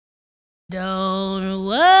Don't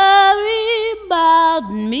worry about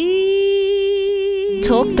me.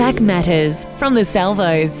 Talkback Matters from the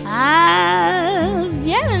Salvos. I'll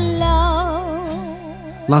get along.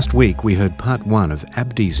 Last week we heard part one of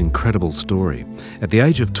Abdi's incredible story. At the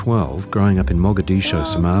age of 12, growing up in Mogadishu,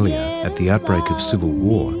 Somalia, at the outbreak of civil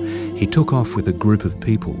war, he took off with a group of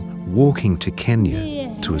people walking to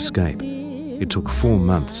Kenya to escape. It took 4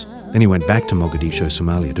 months. Then he went back to Mogadishu,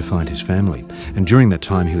 Somalia to find his family. And during that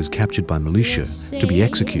time he was captured by militia to be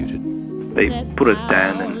executed. They put us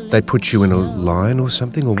down and... They put you in a line or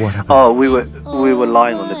something, or what happened? Oh, we were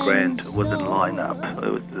lying on the ground. It wasn't lying up.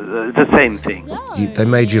 It was the same thing. They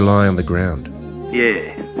made you lie on the ground?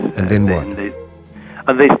 Yeah. And then what?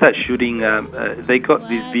 And they start shooting. They got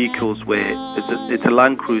these vehicles where it's a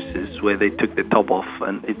Land Cruisers where they took the top off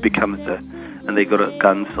and it becomes and they got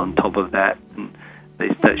guns on top of that. And they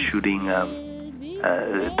start shooting us.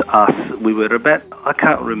 We were about, I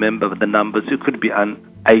can't remember the numbers. It could be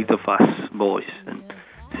 8 of us boys and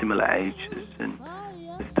similar ages, and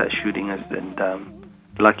they start shooting us. And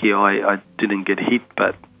lucky I didn't get hit,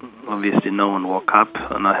 but obviously no one woke up,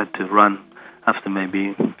 and I had to run after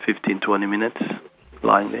maybe 15-20 minutes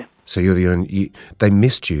lying there. So you're the only... They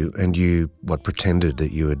missed you, and you pretended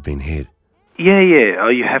that you had been hit. Yeah. Oh,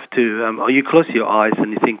 you have to. You close your eyes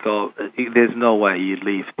and you think, oh, there's no way you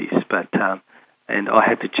leave this. But and I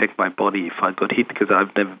had to check my body if I got hit because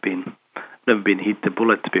I've never been hit the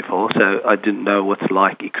bullets before, so I didn't know what's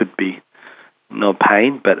like. It could be no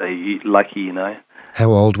pain, but lucky, you know.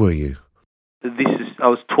 How old were you? I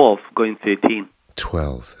was 12, going 13.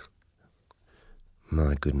 12.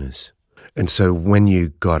 My goodness. And so when you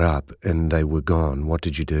got up and they were gone, what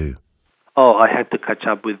did you do? Oh, I had to catch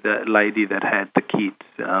up with the lady that had the kids,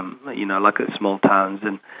 like at small towns.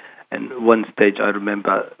 And one stage I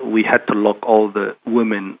remember we had to lock all the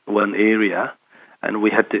women one area, and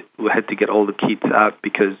we had to get all the kids out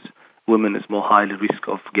because women is more highly risk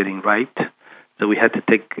of getting raped. So we had to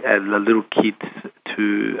take the little kids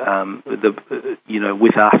to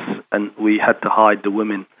with us, and we had to hide the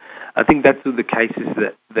women. I think that's the cases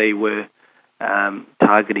that they were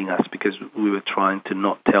targeting us because we were trying to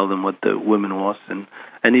not tell them what the women was, and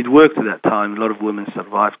it worked at that time. A lot of women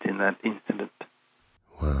survived in that incident.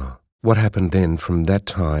 Wow. What happened then from that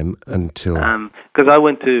time until... Because I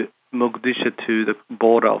went to Mogadishu to the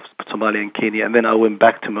border of Somalia and Kenya, and then I went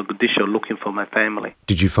back to Mogadishu looking for my family.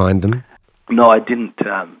 Did you find them? No, I didn't.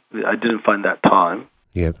 I didn't find that time.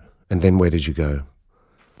 Yep. And then where did you go?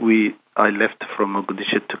 I left from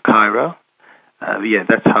Mogadishu to Cairo.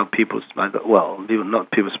 That's how people smuggle. Well, not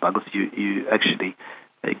people smuggle. You actually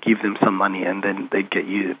give them some money, and then they get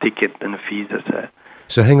you a ticket and a visa.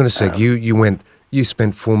 So hang on a sec. You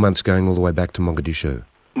spent 4 months going all the way back to Mogadishu.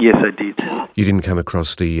 Yes, I did. You didn't come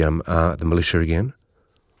across the militia again?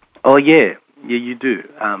 Oh yeah, you do.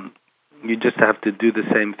 You just have to do the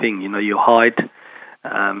same thing. You hide.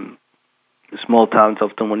 Small towns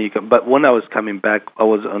often when you come. But when I was coming back, I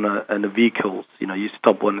was on a vehicles. You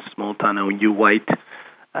stop on a small town and you wait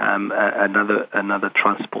another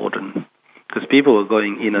transport, and because people were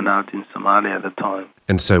going in and out in Somalia at the time.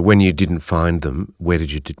 And so when you didn't find them, what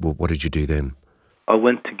did you do then? I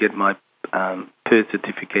went to get my birth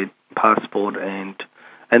certificate, passport, and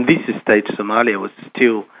this stage Somalia was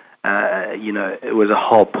still, it was a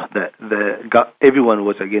hope that everyone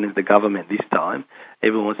was against the government this time.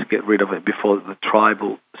 Everyone wants to get rid of it before the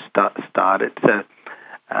tribal started. So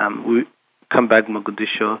we come back to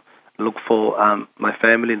Mogadishu, look for my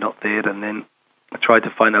family, not there, and then I tried to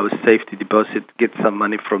find our safety deposit, get some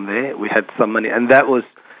money from there. We had some money, and that was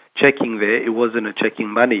checking there. It wasn't a checking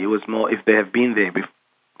money. It was more if they have been there before,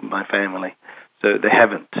 my family. So they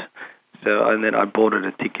haven't. And then I bought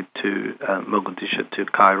a ticket to Mogadishu to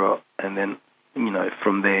Cairo, and then,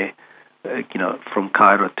 from there, from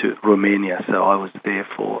Cairo to Romania. So I was there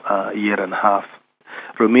for a year and a half.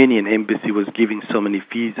 Romanian embassy was giving so many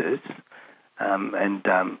visas, and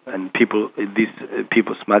people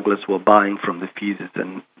smugglers were buying from the visas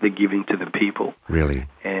and they're giving to the people. Really?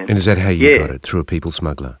 And is that how you got it, through a people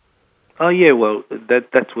smuggler? Oh yeah, well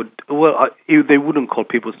that's what. Well, they wouldn't call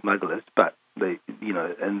people smugglers, but they,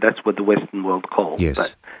 and that's what the Western world calls. Yes.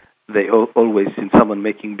 But they always see someone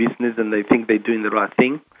making business, and they think they're doing the right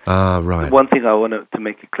thing. Ah, right. One thing I wanted to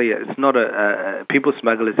make it clear: it's not people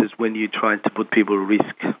smugglers is when you're trying to put people at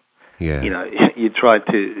risk. Yeah. You try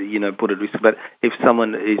to put at risk. But if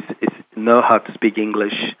someone is know how to speak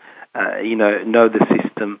English, know the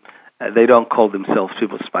system. They don't call themselves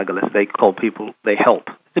people smugglers. They call people, they help.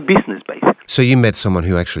 It's a business base. So you met someone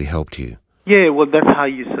who actually helped you? Yeah, well, that's how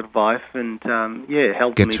you survive and,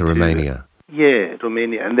 help Get me to Romania? Yeah,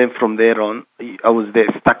 Romania. And then from there on, I was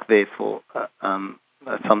stuck there for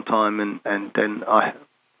some time, and then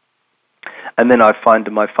I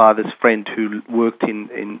found my father's friend who worked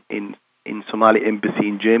in Somali embassy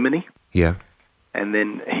in Germany. Yeah. And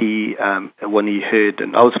then he, when he heard,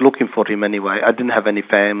 and I was looking for him anyway. I didn't have any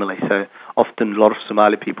family, so often a lot of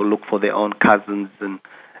Somali people look for their own cousins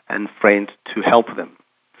and friends to help them.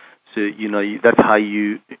 So that's how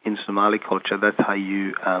you, in Somali culture, that's how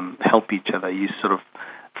you help each other. You sort of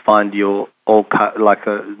find your old like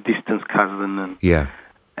a distant cousin, and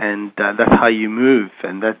and that's how you move.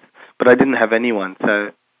 But I didn't have anyone,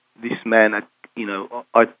 so this man, I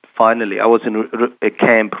was in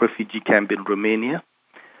a refugee camp in Romania.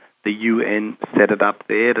 The UN set it up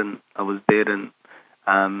there, and I was there. And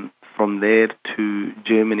from there to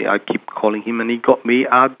Germany, I keep calling him, and he got me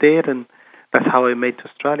out there, and that's how I made to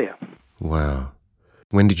Australia. Wow.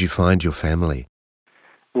 When did you find your family?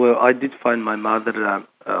 Well, I did find my mother.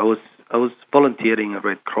 I was volunteering at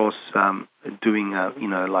Red Cross, doing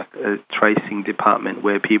like a tracing department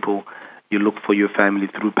where you look for your family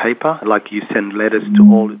through paper, like you send letters to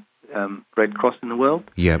all Red Cross in the world.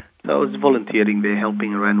 Yep. So I was volunteering there,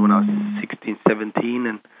 helping around when I was 16,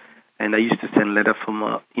 17, and I used to send letter from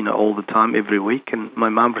all the time, every week. And my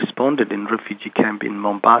mom responded in refugee camp in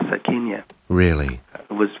Mombasa, Kenya. Really?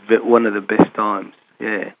 It was one of the best times.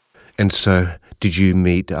 Yeah. And so, did you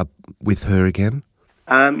meet up with her again?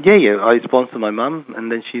 Yeah. I sponsored my mum,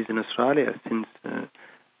 and then she's in Australia since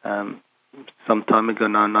some time ago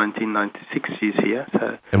now, 1996. She's here.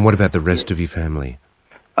 So. And what about the rest of your family?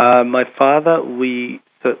 My father, we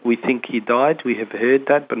think he died. We have heard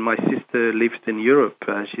that, but my sister lives in Europe.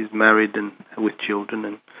 She's married and with children.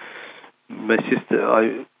 And my sister,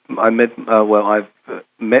 I've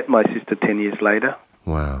met my sister 10 years later.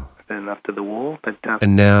 Wow. Then after the war, but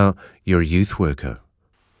and now you're a youth worker.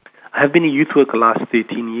 I have been a youth worker last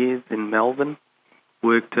 13 years in Melbourne.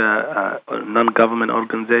 Worked non-government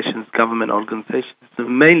organizations, government organizations. So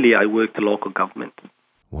mainly, I worked the local government.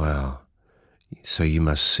 Wow. So you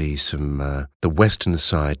must see some the Western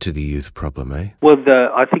side to the youth problem, eh? Well,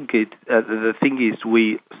 I think the thing is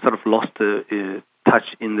we sort of lost the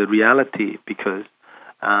touch in the reality because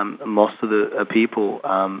most of the people,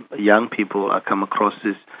 young people, I come across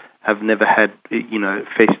have never had,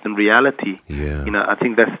 faced in reality. Yeah. I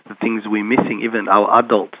think that's the things we're missing. Even our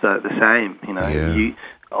adults are the same. Yeah. You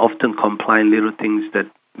often complain little things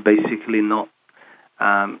that basically not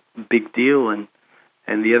big deal. And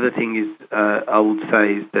the other thing is, I would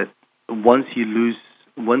say, is that once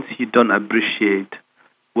you don't appreciate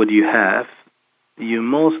what you have, you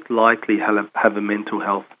most likely have a mental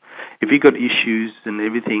health. If you got issues and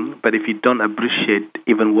everything, but if you don't appreciate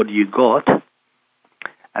even what you got,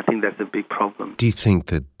 I think that's a big problem. Do you think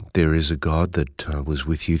that there is a God that was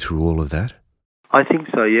with you through all of that? I think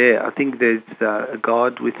so, yeah. I think there's a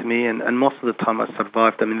God with me, and most of the time I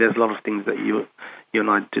survived. I mean, there's a lot of things that you and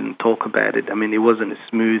I didn't talk about it. I mean, it wasn't as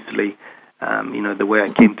smoothly, the way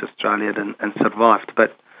I came to Australia and survived.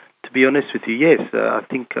 But to be honest with you, yes, I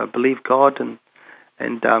believe God, and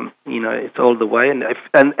it's all the way. And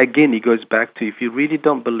again, it goes back to if you really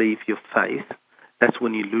don't believe your faith, that's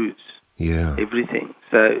when you lose. Yeah. Everything.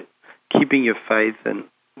 So keeping your faith, and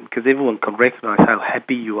because everyone can recognize how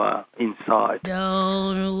happy you are inside.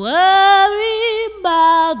 Don't worry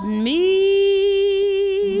about me.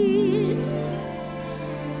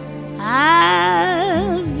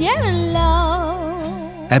 I'll get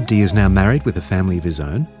along. Abdi is now married with a family of his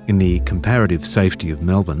own in the comparative safety of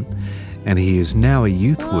Melbourne, and he is now a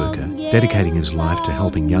youth worker dedicating his life to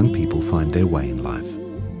helping young people find their way in life.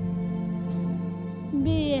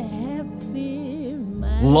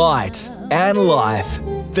 Light and Life,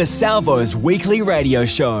 the Salvos weekly radio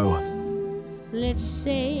show. Let's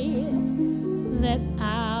say that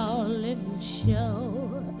our little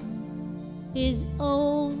show is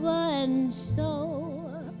over, and so